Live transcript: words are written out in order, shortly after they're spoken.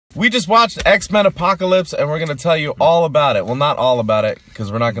We just watched X-Men Apocalypse, and we're going to tell you all about it. Well, not all about it, because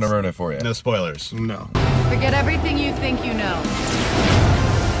we're not going to ruin it for you. No spoilers. No. Forget everything you think you know.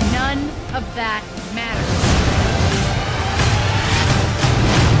 None of that matters.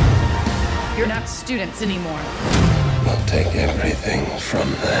 You're not students anymore. I'll take everything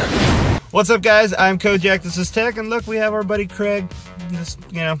from them. What's up, guys? I'm Kojak, this is Tech, and look, we have our buddy Craig just,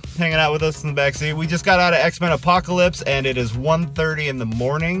 hanging out with us in the backseat. We just got out of X-Men Apocalypse, and it is 1:30 in the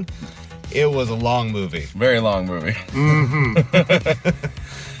morning. It was a long movie. Very long movie.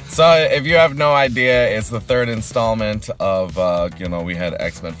 So, if you have no idea, it's the third installment of, we had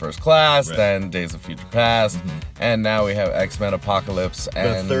X-Men First Class, right. Then Days of Future Past, and now we have X-Men Apocalypse.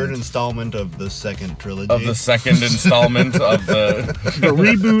 And the third installment of the second trilogy. Of the second installment of the... The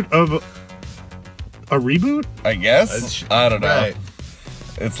reboot of... A reboot? I guess? I don't know. Right.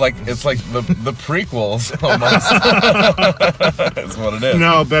 It's like the prequels almost. That's what it is.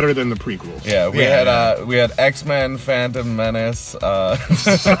 No, better than the prequels. Yeah, we had X-Men Phantom Menace.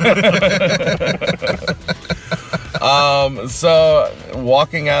 So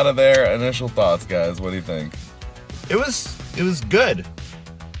walking out of there, initial thoughts, guys. What do you think? It was good.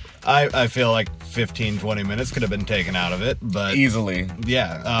 I feel like 15-20 minutes could have been taken out of it, but easily.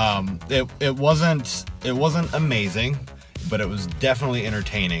 Yeah. It wasn't amazing, but it was definitely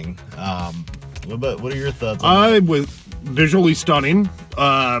entertaining. What are your thoughts on that? Was visually stunning.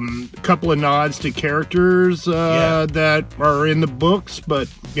 Couple of nods to characters that are in the books, but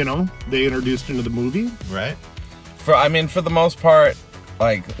they introduced into the movie. Right. For the most part,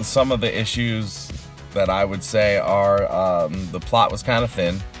 like some of the issues that I would say are the plot was kind of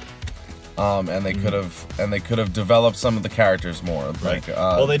thin. And they could have developed some of the characters more. Right. Like,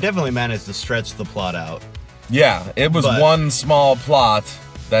 well, they definitely managed to stretch the plot out. Yeah, it was one small plot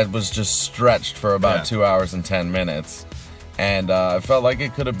that was just stretched for about 2 hours and 10 minutes, and I felt like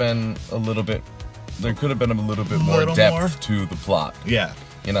it could have been a little bit. There could have been a little bit more depth to the plot. Yeah.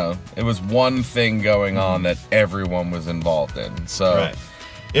 It was one thing going on that everyone was involved in. So. Right.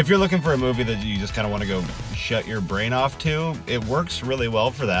 If you're looking for a movie that you just kind of want to go shut your brain off to, it works really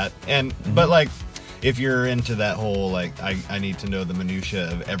well for that. And but like, if you're into that whole like I need to know the minutia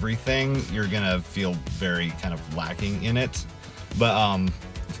of everything, you're gonna feel very kind of lacking in it. But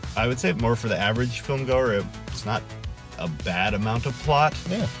I would say more for the average film goer, it's not a bad amount of plot.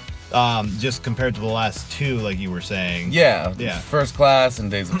 Yeah. Just compared to the last two, like you were saying. Yeah. First Class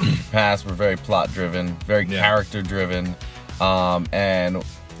and Days of Future Past were very plot driven, very character driven, and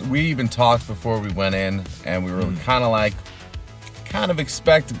we even talked before we went in, and we were kind of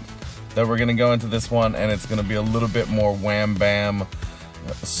expect that we're gonna go into this one, and it's gonna be a little bit more wham bam,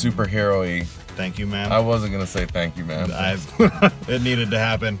 superhero-y. Thank you, ma'am. I wasn't gonna say thank you, ma'am. It needed to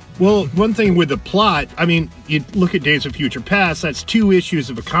happen. Well, one thing with the plot, you look at Days of Future Past, that's 2 issues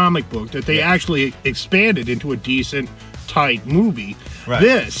of a comic book that they actually expanded into a decent, tight movie. Right.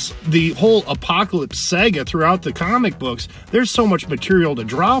 The whole Apocalypse saga throughout the comic books, there's so much material to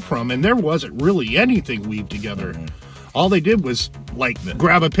draw from, and there wasn't really anything weaved together. All they did was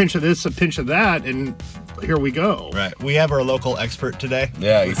grab a pinch of this, a pinch of that, and here we go. Right. We have our local expert today.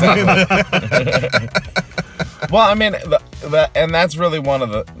 Yeah, exactly. Well, and that's really one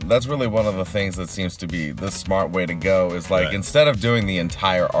of the things that seems to be the smart way to go is instead of doing the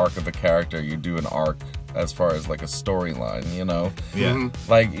entire arc of a character, you do an arc as far as like a storyline, Yeah.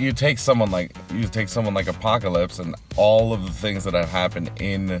 Like you take someone like Apocalypse and all of the things that have happened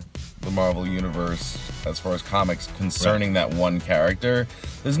in the Marvel Universe as far as comics concerning that one character.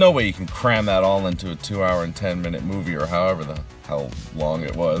 There's no way you can cram that all into a 2 hour and 10 minute movie or however the hell long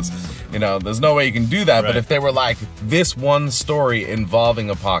it was. There's no way you can do that. But if they were like, this one story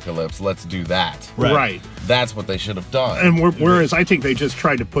involving Apocalypse, let's do that. Right. That's what they should have done. And whereas I think they just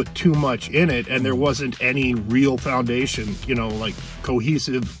tried to put too much in it, and there wasn't any real foundation,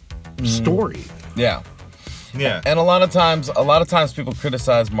 cohesive story. Yeah. Yeah. And a lot of times people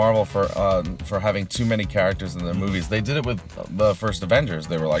criticize Marvel for having too many characters in their movies. They did it with the first Avengers.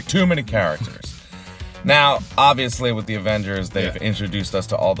 They were like, too many characters. Now, obviously, with the Avengers, they've introduced us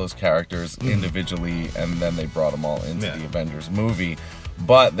to all those characters individually, and then they brought them all into the Avengers movie.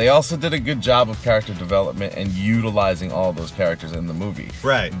 But they also did a good job of character development and utilizing all those characters in the movie.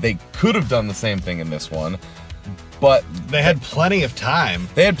 Right. They could have done the same thing in this one, but they had plenty of time.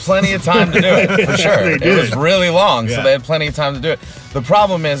 They had plenty of time to do it, for sure. It was really long, so they had plenty of time to do it. The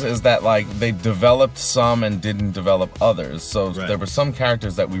problem is that they developed some and didn't develop others. So there were some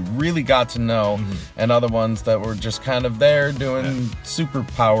characters that we really got to know, and other ones that were just kind of there doing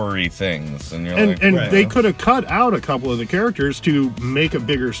superpowery things. And they could have cut out a couple of the characters to make a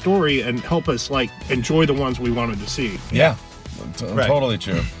bigger story and help us enjoy the ones we wanted to see. Yeah, totally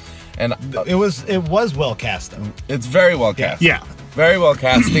true. And It was well cast though. it's very well cast. Yeah. Very well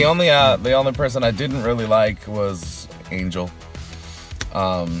cast. The only person I didn't really like was Angel.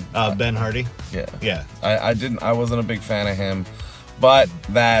 Ben Hardy. Yeah. Yeah. I wasn't a big fan of him, but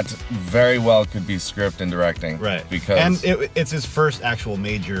that very well could be script and directing. Right. Because it's his first actual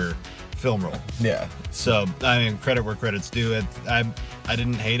major film role. yeah. So I mean, credit where credit's due. I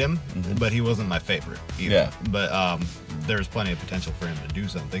didn't hate him, but he wasn't my favorite either. Yeah. But there's plenty of potential for him to do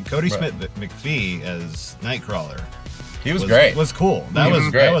something. Cody Right. Smith McPhee as Nightcrawler He was great. Was cool. That He was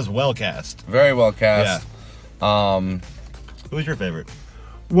was great. That was well cast. Very well cast. Who was your favorite?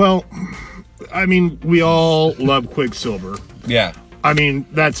 Well, I mean, we all love Quicksilver. Yeah. I mean,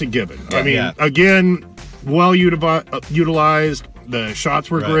 that's a given. I mean, Yeah. again, well utilized. The shots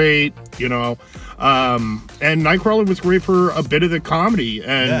were Right. great, you know. And Nightcrawler was great for a bit of the comedy,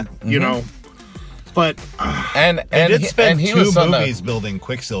 and you know, but And They did spend he two was on movies building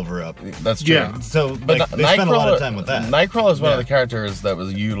Quicksilver up. that's true. Yeah. So But like, they spent a lot of time with that. Nightcrawler is one of Yeah. the characters that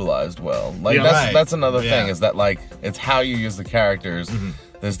was utilized well. Like Yeah. that's Right. that's another Yeah. thing is that like it's how you use the characters.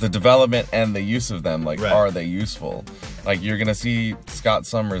 There's the development and the use of them. Like, Right. are they useful? Like you're gonna see Scott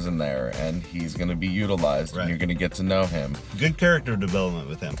Summers in there, and he's gonna be utilized, Right. and you're gonna get to know him Good character development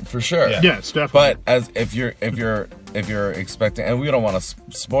with him. for sure. Yeah. yes, definitely. But as if you're expecting, and we don't want to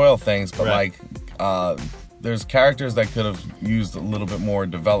spoil things, but Right. like there's characters that could have used a little bit more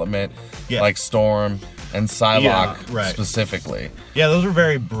development, Yeah. like Storm and Psylocke Yeah, right. specifically. Yeah, those were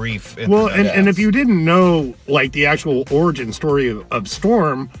very brief. Well, and Yeah. if you didn't know like the actual origin story of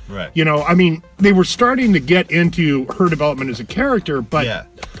Storm, Right. you know, I mean, they were starting to get into her development as a character, but Yeah.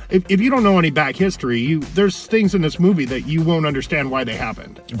 if you don't know any back history, there's things in this movie that you won't understand why they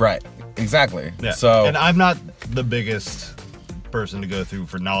happened. Right. Exactly. Yeah. So and I'm not the biggest person to go through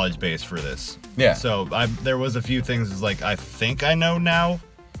for knowledge base for this. Yeah. So there was a few things is like I think I know now,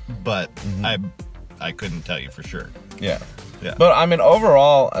 but I couldn't tell you for sure. yeah. Yeah. But I mean,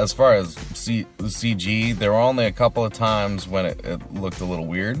 overall, as far as CG, there were only a couple of times when it looked a little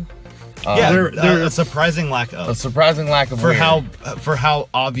weird. Yeah, there- a surprising lack A of surprising lack of for weird. how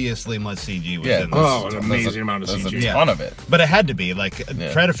obviously much CG was Yeah. in this. Oh, an There's amazing amount of there's CG. a ton of it. But it had to be like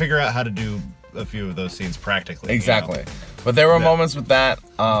Yeah. try to figure out how to do a few of those scenes practically. you know? Exactly. But there were Yeah. moments with that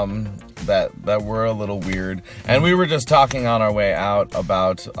that were a little weird. And we were just talking on our way out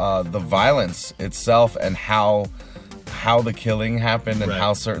about the violence itself and how the killing happened and Right.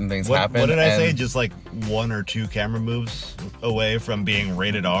 how certain things What, happened. what did I and say? Just like one or two camera moves away from being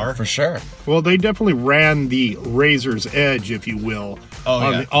rated R. for sure. Well, they definitely ran the razor's edge, if you will,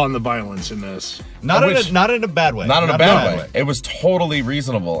 Oh, on the violence in this. Not I wish- not in a bad way. Not in a bad way. It was totally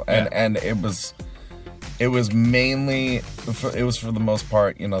reasonable and Yeah. it was mainly for the most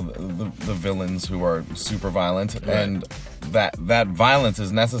part, you know, the villains who are super violent Right. and that violence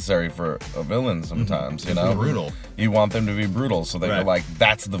is necessary for a villain sometimes, you know. Brutal. You want them to be brutal so that you're Right. like,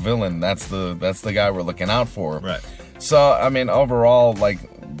 that's the villain, that's the guy we're looking out for. Right. So I mean, overall, like,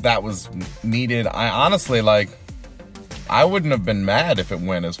 that was needed. I honestly, like, I wouldn't have been mad if it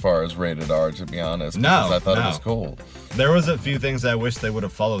went as far as rated R, to be honest. No, Because I thought it no. was cool. There was a few things I wish they would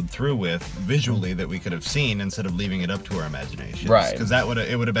have followed through with visually that we could have seen instead of leaving it up to our imagination. Right. Because it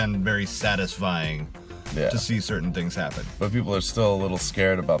would have been very satisfying Yeah. to see certain things happen. But people are still a little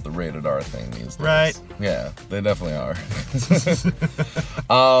scared about the rated R thing these days. Right. Yeah, they definitely are.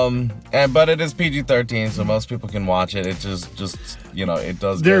 But it is PG-13, so most people can watch it. It just you know, it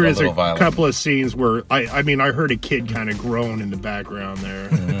does There get is a little a violent. couple of scenes where I mean I heard a kid kind of groan in the background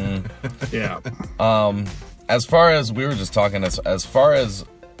there. Yeah. As far as we were just talking, as far as,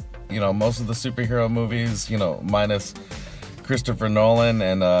 you know, most of the superhero movies, you know, minus Christopher Nolan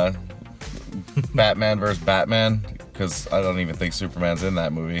and Batman vs. Batman, because I don't even think Superman's in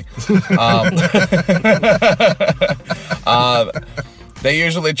that movie. They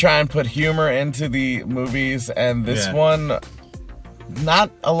usually try and put humor into the movies, and this Yeah. one, not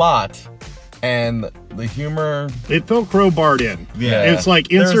a lot. And the humor, It felt crowbarred in. Yeah. It's like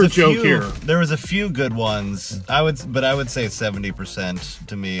There was insert a joke few- here. There was a few good ones. I would say 70%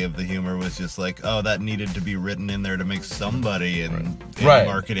 to me of the humor was just like, oh, that needed to be written in there to make somebody in Right.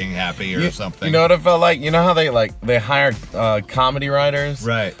 marketing happy or something. You know what it felt like? You know how they hired comedy writers?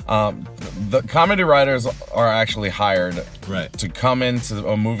 Right. The comedy writers are actually hired Right. to come into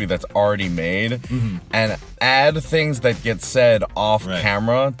a movie that's already made, and add things that get said off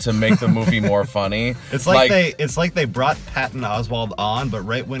camera to make the movie more funny. It's like they brought Patton Oswalt on, but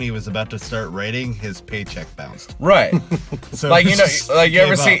right when he was about to start writing, his paycheck bounced. Right. So like, you know, like you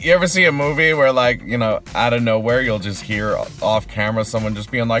ever see a movie where, like, you know, out of nowhere you'll just hear off camera someone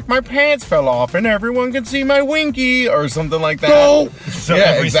just being like, my pants fell off and everyone can see my winky, or something like that. Oh! So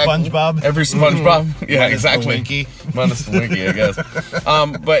yeah, every SpongeBob. Every SpongeBob. Yeah, Minus exactly. the winky. Minus the winky, I guess.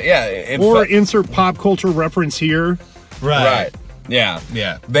 But yeah, or insert pop culture reference here. Right. Yeah.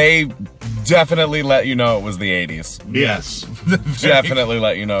 Yeah. They definitely let you know it was the 80s. Yes. Definitely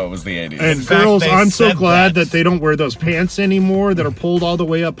let you know it was the 80s. And girls, I'm so glad that they don't wear those pants anymore that are pulled all the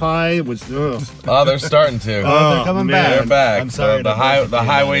way up high. It was, oh, they're starting to. Oh, they're coming back. They're back. I'm sorry. The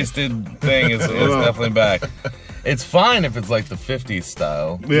high-waisted thing is definitely back. It's fine if it's like the 50s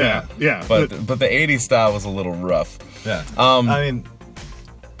style. Yeah. But the 80s style was a little rough. Yeah. I mean,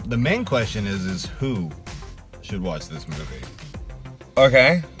 the main question is who should watch this movie?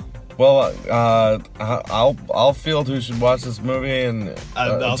 Okay. Well, I'll field who should watch this movie, and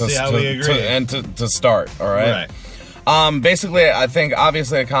I'll see how we agree. To start, all right? Basically, I think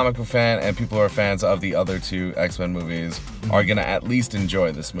obviously a comic book fan and people who are fans of the other two X-Men movies are gonna at least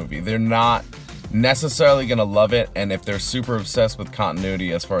enjoy this movie. They're not necessarily gonna love it, and if they're super obsessed with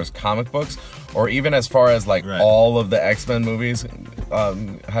continuity as far as comic books, or even as far as like all of the X-Men movies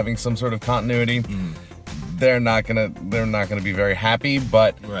having some sort of continuity, they're not gonna be very happy.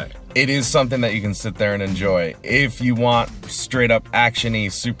 But it is something that you can sit there and enjoy. If you want straight up actiony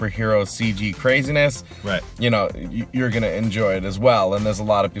superhero CG craziness, you know, you're gonna enjoy it as well. And there's a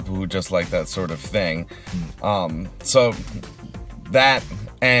lot of people who just like that sort of thing. So that,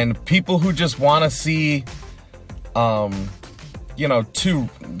 and people who just want to see, you know, two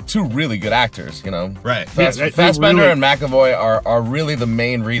really good actors, you know. Fassbender and McAvoy are really the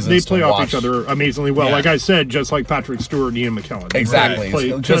main reasons they play to off watch. each other amazingly well. Like I said, just like Patrick Stewart and Ian McKellen. Exactly.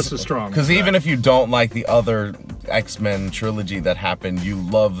 Play just as strong. Because even if you don't like the other X-Men trilogy that happened, you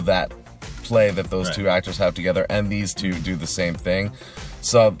love that play that those two actors have together, and these two do the same thing.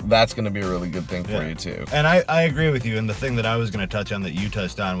 So that's going to be a really good thing for you too. And I agree with you. And the thing that I was going to touch on that you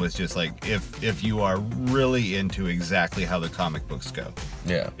touched on was just like, if you are really into exactly how the comic books go,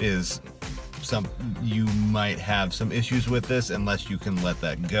 you might have some issues with this unless you can let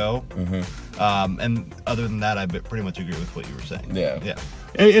that go. And other than that, I pretty much agree with what you were saying. Yeah.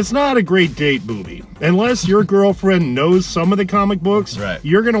 It's not a great date movie. Unless your girlfriend knows some of the comic books,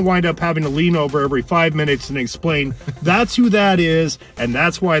 you're going to wind up having to lean over every 5 minutes and explain, that's who that is, and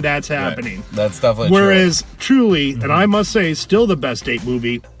that's why that's happening. That's definitely true. Whereas, truly, and I must say, still the best date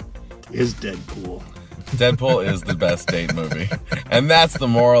movie is Deadpool. Deadpool is the best date movie. And that's the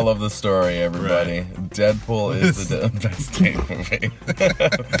moral of the story, everybody. Deadpool is the best date movie.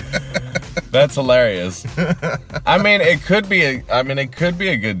 That's hilarious. I mean, it could be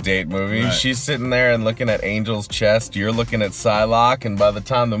a good date movie. She's sitting there and looking at Angel's chest, you're looking at Psylocke, and by the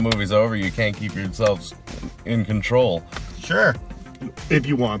time the movie's over, you can't keep yourselves in control. Sure. If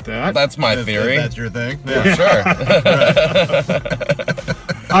you want that. That's my theory. If that's your thing. Sure.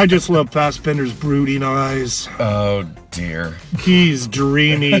 I just love Fassbender's brooding eyes. Oh, dear. He's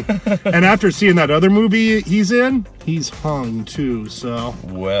dreamy. And after seeing that other movie he's in, he's hung, too, so...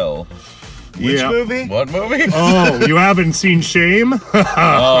 Well... Which movie? What movie? Oh, you haven't seen Shame?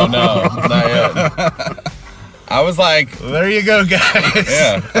 Oh, no. Not yet. I was like... Well, there you go, guys.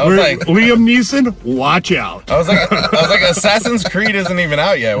 Yeah. I was like... Liam Neeson, watch out. I was like, Assassin's Creed isn't even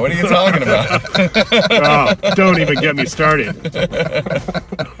out yet. What are you talking about? Oh, don't even get me started.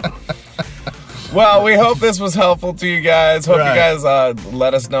 Well, we hope this was helpful to you guys. Hope you guys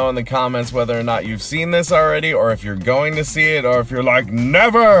let us know in the comments whether or not you've seen this already, or if you're going to see it, or if you're like,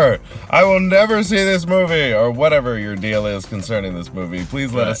 never! I will never see this movie, or whatever your deal is concerning this movie.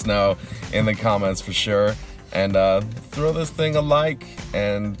 Please let us know in the comments for sure. And throw this thing a like,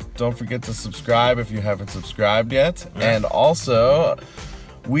 and don't forget to subscribe if you haven't subscribed yet. And also,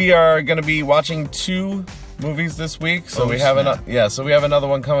 we are going to be watching 2 movies this week, so we have another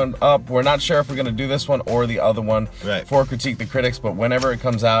one coming up. We're not sure if we're going to do this one or the other one for Critique the Critics, but whenever it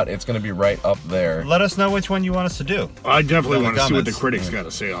comes out, it's going to be right up there. Let us know which one you want us to do. I definitely want to see what the critics got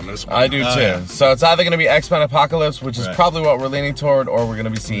to say on this one. I do too. So it's either going to be X-Men Apocalypse, which is probably what we're leaning toward, or we're going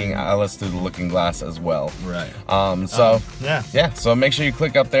to be seeing Alice Through the Looking Glass as well. So make sure you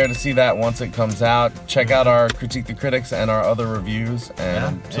click up there to see that once it comes out. Check out our Critique the Critics and our other reviews,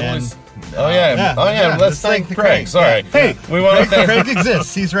 and let's thank Craig. Sorry. Hey, we want to thank Craig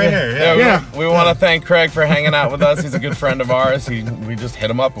exists. He's right here. We want to thank Craig for hanging out with us. He's a good friend of ours. We just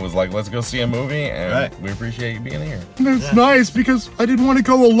hit him up and was like, let's go see a movie, and we appreciate you being here. It's nice because I didn't want to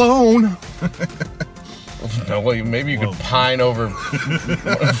go alone. No, well, maybe you could pine over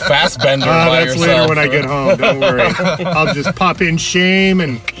Fastbender by That's yourself. later when I get home. Don't worry. I'll just pop in shame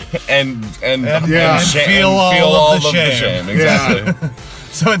and feel all of the shame. Exactly. Yeah.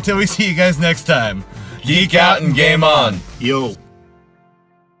 So until we see you guys next time, Geek out and game on. Yo.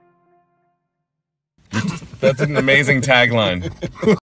 That's an amazing tagline.